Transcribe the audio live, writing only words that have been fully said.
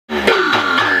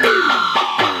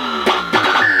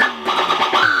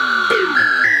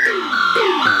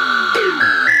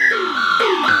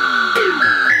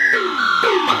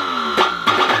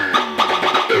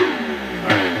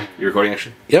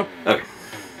introduction? Yep. Okay.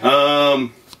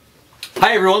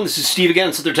 Hi everyone, this is Steve again,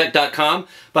 synthrotek.com.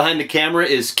 Behind the camera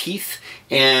is Keith,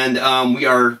 and we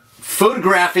are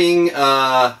photographing,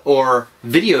 or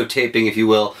videotaping, if you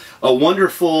will, a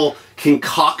wonderful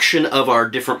concoction of our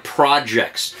different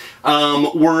projects.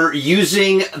 We're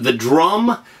using the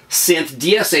drum synth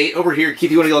DS-8 over here.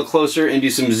 Keith, you want to get a little closer and do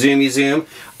some zoomy zoom?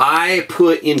 I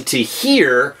put into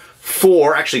here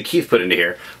actually Keith put into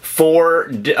here, four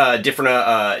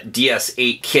different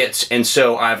DS-8 kits, and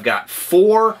so I've got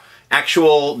 4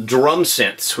 actual drum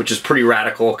synths, which is pretty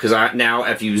radical, because now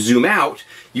if you zoom out,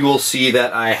 you will see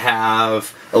that I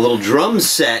have a little drum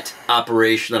set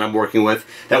operation that I'm working with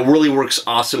that really works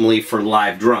awesomely for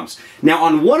live drums. Now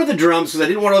on one of the drums, because I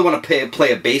didn't really want to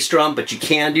play a bass drum, but you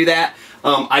can do that,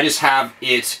 I just have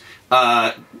it,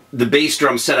 the bass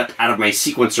drum set up out of my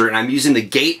sequencer, and I'm using the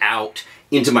gate out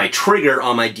into my trigger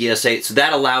on my DS-8, so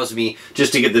that allows me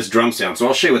just to get this drum sound. So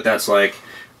I'll show you what that's like.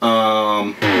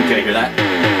 Can I hear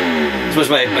that? So it's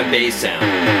my bass sound.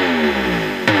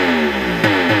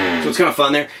 So it's kind of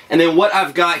fun there. And then what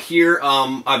I've got here,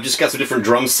 I've just got some different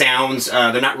drum sounds.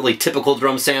 They're not really typical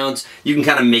drum sounds. You can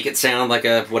kind of make it sound like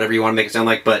whatever you want to make it sound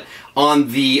like. But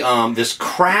on the this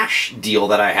crash deal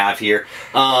that I have here,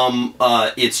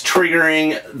 it's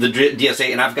triggering the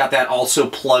DS-8, and I've got that also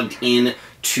plugged in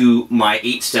to my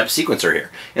 8-step sequencer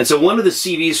here. And so one of the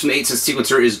CVs from the 8-step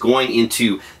sequencer is going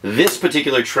into this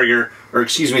particular trigger, or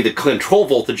excuse me, the control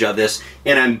voltage of this,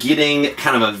 and I'm getting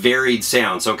kind of a varied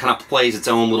sound. So it kind of plays its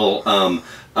own little sequence,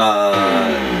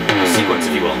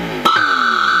 if you will.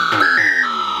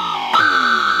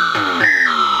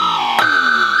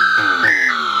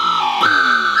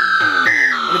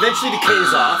 And eventually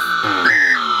decays off.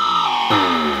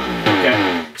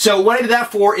 So what I did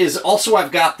that for is also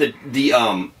I've got the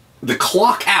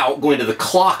clock out going to the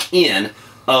clock in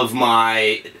of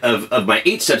my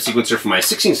 8-step sequencer from my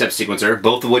 16-step sequencer,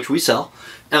 both of which we sell.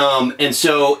 And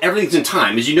so everything's in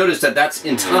time. As you notice that's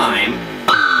in time.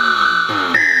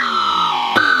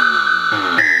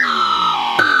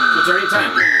 So it's already in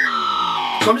time.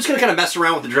 So I'm just going to kind of mess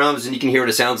around with the drums, and you can hear what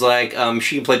it sounds like.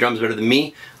 She can play drums better than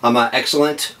me. I'm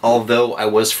excellent, although I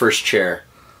was first chair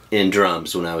in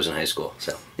drums when I was in high school.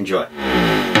 So enjoy.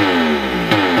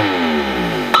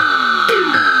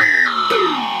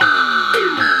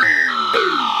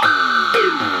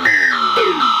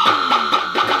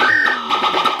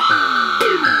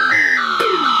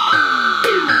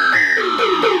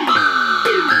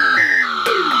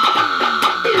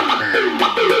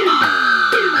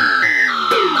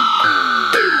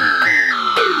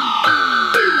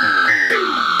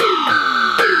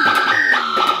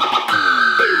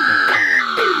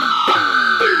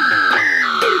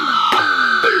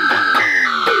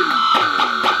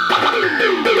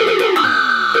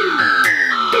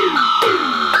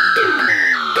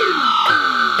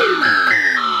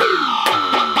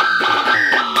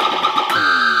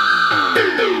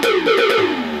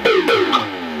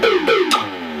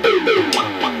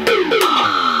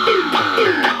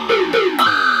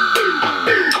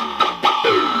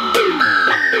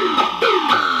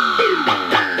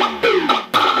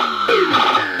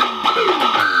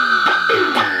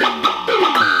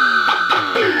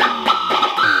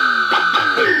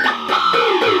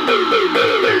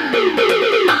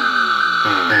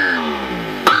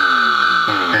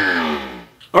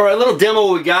 Alright, a little demo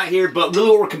what we got here, but really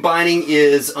what we're combining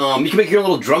is, you can make your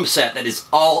little drum set that is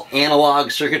all analog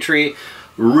circuitry.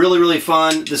 Really, really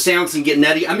fun. The sounds can get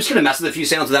nutty. I'm just going to mess with a few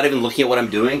sounds without even looking at what I'm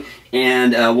doing,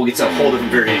 and we'll get to a whole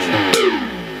different variation.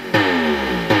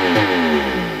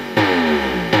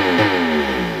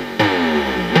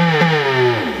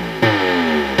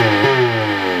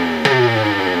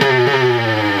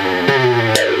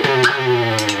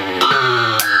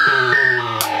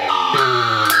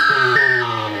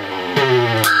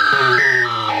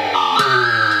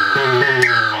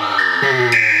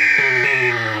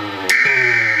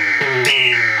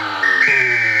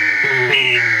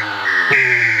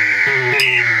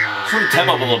 Turn the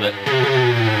tempo up a little bit.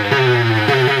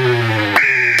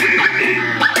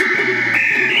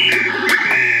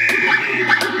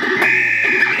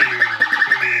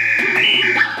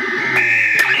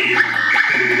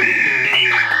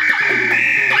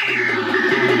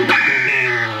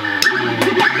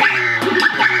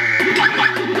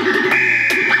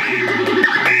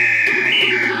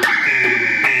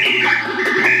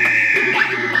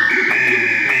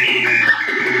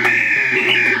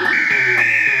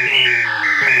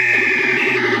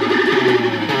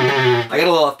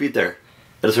 Offbeat there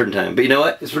at a certain time, but you know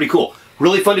what? It's pretty cool.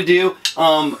 Really fun to do.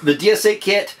 The DS-8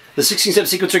 kit, the 16-step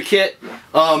sequencer kit.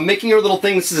 Making your little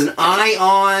thing. This is an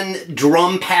ion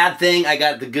drum pad thing. I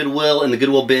got at the Goodwill in the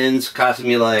Goodwill bins. Costed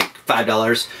me like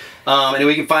 $5. And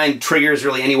we can find triggers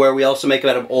really anywhere. We also make them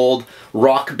out of old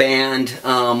Rock Band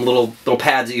little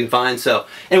pads that you can find. So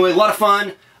anyway, a lot of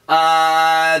fun.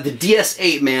 The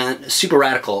DS-8, man, super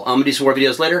radical. I'm gonna do some more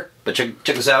videos later, but check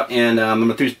this out, and I'm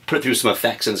gonna put through some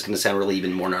effects, and it's gonna sound really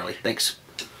even more gnarly. Thanks.